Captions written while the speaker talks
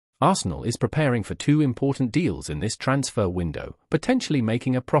Arsenal is preparing for two important deals in this transfer window, potentially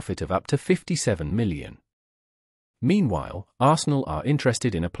making a profit of up to £57 million. Meanwhile, Arsenal are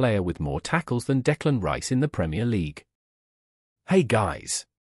interested in a player with more tackles than Declan Rice in the Premier League. Hey guys!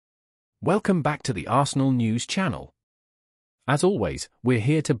 Welcome back to the Arsenal News channel. As always, we're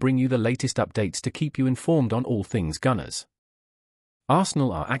here to bring you the latest updates to keep you informed on all things Gunners.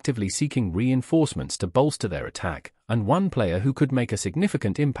 Arsenal are actively seeking reinforcements to bolster their attack, and one player who could make a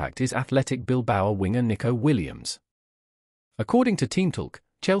significant impact is Athletic Bilbao winger Nico Williams. According to TeamTalk,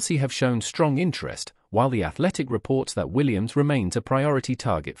 Chelsea have shown strong interest, while the Athletic reports that Williams remains a priority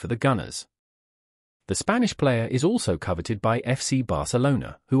target for the Gunners. The Spanish player is also coveted by FC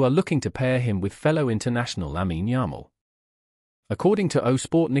Barcelona, who are looking to pair him with fellow international Lamine Yamal. According to O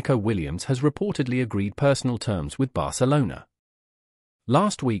Sport, Nico Williams has reportedly agreed personal terms with Barcelona.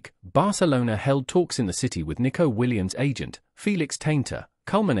 Last week, Barcelona held talks in the city with Nico Williams' agent, Felix Tainter,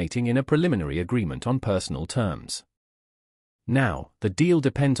 culminating in a preliminary agreement on personal terms. Now, the deal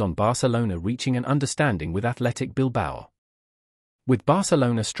depends on Barcelona reaching an understanding with Athletic Bilbao. With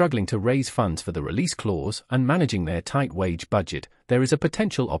Barcelona struggling to raise funds for the release clause and managing their tight wage budget, there is a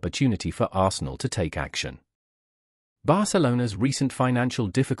potential opportunity for Arsenal to take action. Barcelona's recent financial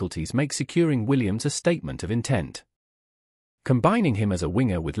difficulties make securing Williams a statement of intent. Combining him as a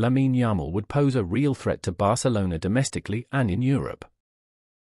winger with Lamine Yamal would pose a real threat to Barcelona domestically and in Europe.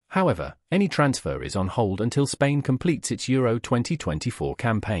 However, any transfer is on hold until Spain completes its Euro 2024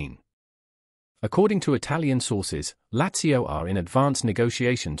 campaign. According to Italian sources, Lazio are in advanced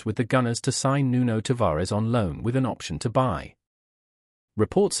negotiations with the Gunners to sign Nuno Tavares on loan with an option to buy.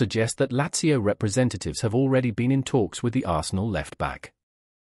 Reports suggest that Lazio representatives have already been in talks with the Arsenal left-back.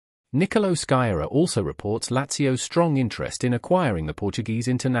 Nicolo Sciarra also reports Lazio's strong interest in acquiring the Portuguese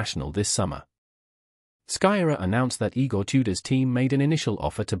international this summer. Sciarra announced that Igor Tudor's team made an initial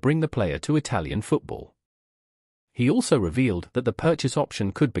offer to bring the player to Italian football. He also revealed that the purchase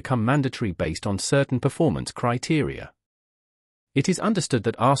option could become mandatory based on certain performance criteria. It is understood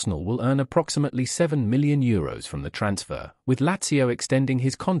that Arsenal will earn approximately €7 million from the transfer, with Lazio extending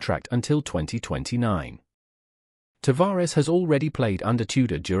his contract until 2029. Tavares has already played under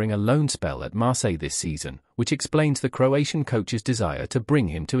Tudor during a loan spell at Marseille this season, which explains the Croatian coach's desire to bring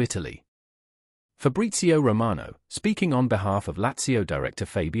him to Italy. Fabrizio Romano, speaking on behalf of Lazio director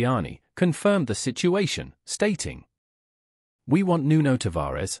Fabiani, confirmed the situation, stating, "We want Nuno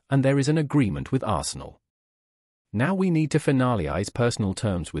Tavares, and there is an agreement with Arsenal. Now we need to finalize personal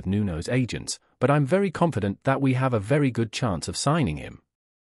terms with Nuno's agents, but I'm very confident that we have a very good chance of signing him."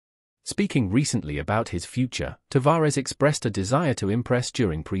 Speaking recently about his future, Tavares expressed a desire to impress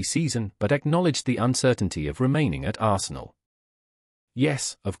during pre-season but acknowledged the uncertainty of remaining at Arsenal.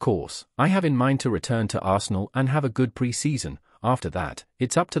 "Yes, of course, I have in mind to return to Arsenal and have a good pre-season. After that,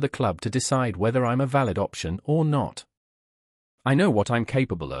 it's up to the club to decide whether I'm a valid option or not. I know what I'm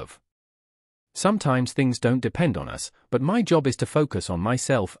capable of. Sometimes things don't depend on us, but my job is to focus on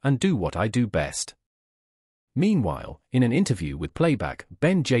myself and do what I do best." Meanwhile, in an interview with Playback,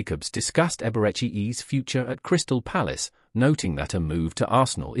 Ben Jacobs discussed Eberechi's future at Crystal Palace, noting that a move to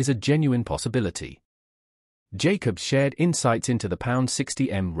Arsenal is a genuine possibility. Jacobs shared insights into the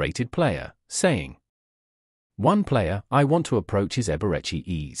 £60M rated player, saying, "One player I want to approach is Eberechi.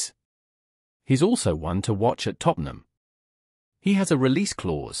 He's also one to watch at Tottenham. He has a release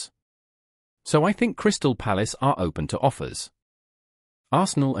clause. So I think Crystal Palace are open to offers.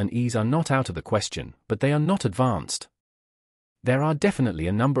 Arsenal and Ease are not out of the question, but they are not advanced. There are definitely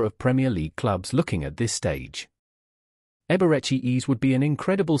a number of Premier League clubs looking at this stage. Eberechi would be an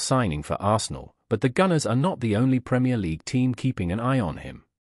incredible signing for Arsenal, but the Gunners are not the only Premier League team keeping an eye on him.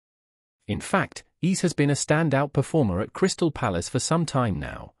 In fact, Ease has been a standout performer at Crystal Palace for some time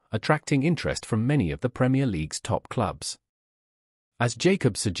now, attracting interest from many of the Premier League's top clubs. As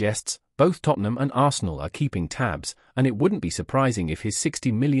Jacobs suggests, both Tottenham and Arsenal are keeping tabs, and it wouldn't be surprising if his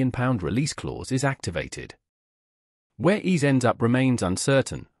 £60 million release clause is activated. Where Ease ends up remains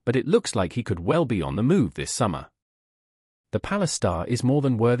uncertain, but it looks like he could well be on the move this summer. The Palace star is more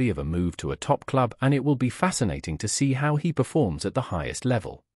than worthy of a move to a top club, and it will be fascinating to see how he performs at the highest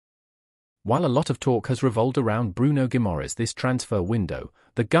level. While a lot of talk has revolved around Bruno Guimaraes this transfer window,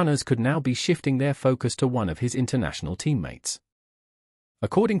 the Gunners could now be shifting their focus to one of his international teammates.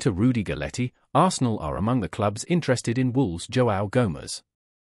 According to Rudy Galletti, Arsenal are among the clubs interested in Wolves' João Gomes.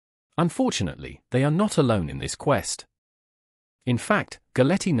 Unfortunately, they are not alone in this quest. In fact,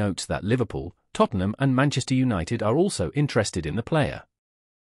 Galletti notes that Liverpool, Tottenham and Manchester United are also interested in the player.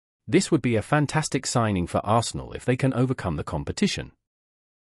 This would be a fantastic signing for Arsenal if they can overcome the competition.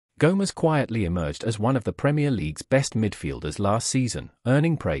 Gomez quietly emerged as one of the Premier League's best midfielders last season,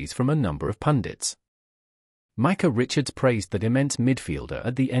 earning praise from a number of pundits. Micah Richards praised that immense midfielder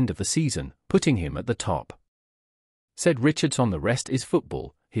at the end of the season, putting him at the top. Said Richards on the rest is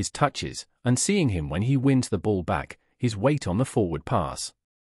football, his touches, and seeing him when he wins the ball back, his weight on the forward pass.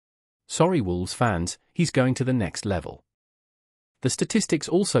 Sorry Wolves fans, he's going to the next level. The statistics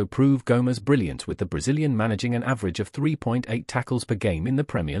also prove Gomez's brilliance, with the Brazilian managing an average of 3.8 tackles per game in the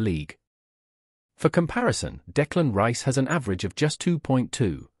Premier League. For comparison, Declan Rice has an average of just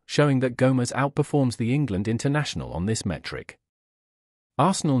 2.2, showing that Gomez outperforms the England international on this metric.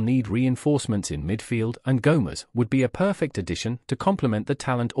 Arsenal need reinforcements in midfield, and Gomez would be a perfect addition to complement the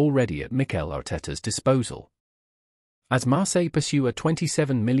talent already at Mikel Arteta's disposal. As Marseille pursue a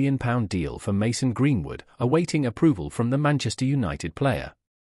 £27 million deal for Mason Greenwood, awaiting approval from the Manchester United player.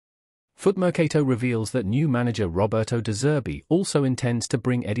 Footmercato reveals that new manager Roberto De Zerbi also intends to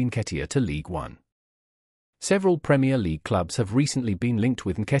bring Edin Nketiah to League One. Several Premier League clubs have recently been linked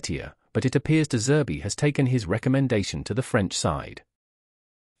with Nketiah, but it appears De Zerbi has taken his recommendation to the French side.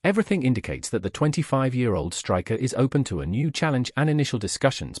 Everything indicates that the 25-year-old striker is open to a new challenge, and initial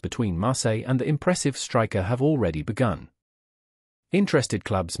discussions between Marseille and the impressive striker have already begun. Interested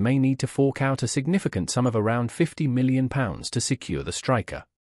clubs may need to fork out a significant sum of around £50 million to secure the striker.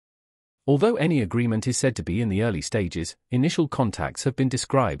 Although any agreement is said to be in the early stages, initial contacts have been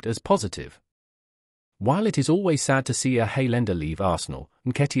described as positive. While it is always sad to see a Highlander leave Arsenal,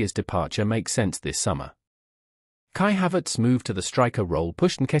 Nketiah's departure makes sense this summer. Kai Havertz's move to the striker role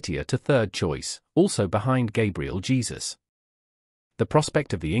pushed Nketiah to third choice, also behind Gabriel Jesus. The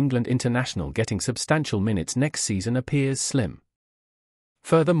prospect of the England international getting substantial minutes next season appears slim.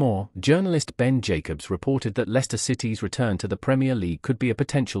 Furthermore, journalist Ben Jacobs reported that Leicester City's return to the Premier League could be a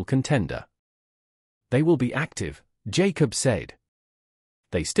potential contender. They will be active, Jacobs said.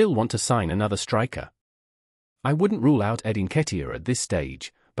 They still want to sign another striker. I wouldn't rule out Edin Nketiah at this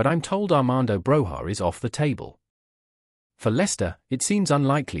stage, but I'm told Armando Broja is off the table. For Leicester, it seems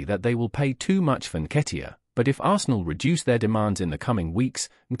unlikely that they will pay too much for Nketiah, but if Arsenal reduce their demands in the coming weeks,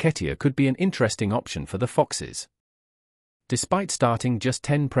 Nketiah could be an interesting option for the Foxes. Despite starting just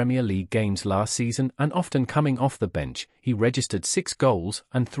 10 Premier League games last season and often coming off the bench, he registered 6 goals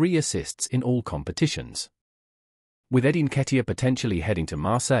and 3 assists in all competitions. With Edin Nketiah potentially heading to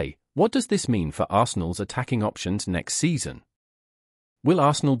Marseille, what does this mean for Arsenal's attacking options next season? Will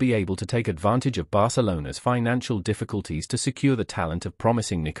Arsenal be able to take advantage of Barcelona's financial difficulties to secure the talent of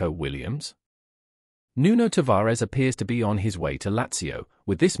promising Nico Williams? Nuno Tavares appears to be on his way to Lazio.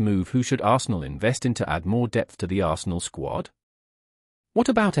 With this move, who should Arsenal invest in to add more depth to the Arsenal squad? What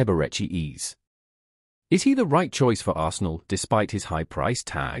about Eberechi? Is he the right choice for Arsenal despite his high price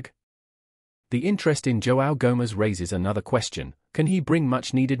tag? The interest in João Gomes raises another question: can he bring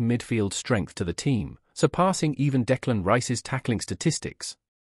much-needed midfield strength to the team, surpassing even Declan Rice's tackling statistics?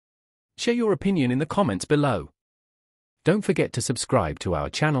 Share your opinion in the comments below. Don't forget to subscribe to our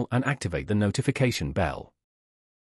channel and activate the notification bell.